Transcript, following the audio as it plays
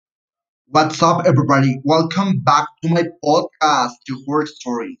What's up, everybody? Welcome back to my podcast, To Horror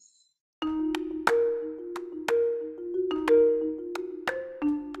Stories.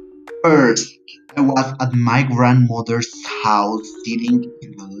 First, I was at my grandmother's house sitting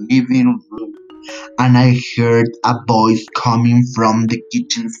in the living room, and I heard a voice coming from the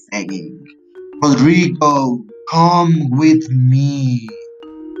kitchen saying, Rodrigo, come with me.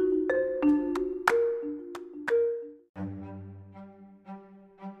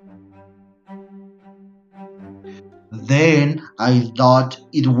 Then I thought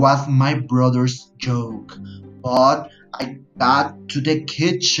it was my brother's joke, but I got to the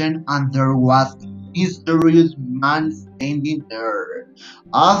kitchen and there was a mysterious man standing there.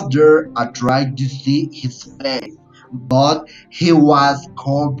 After I tried to see his face, but he was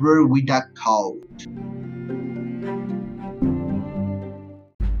covered with a coat.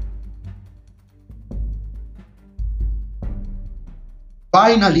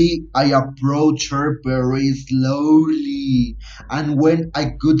 Finally, I approached her very slowly, and when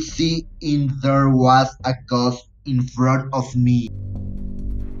I could see in there was a ghost in front of me.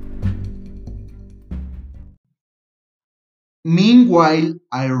 Meanwhile,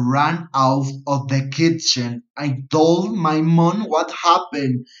 I ran out of the kitchen. I told my mom what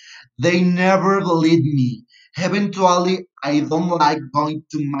happened. They never believed me. Eventually, I don't like going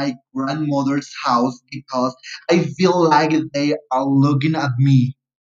to my grandmother's house because I feel like they are looking at me.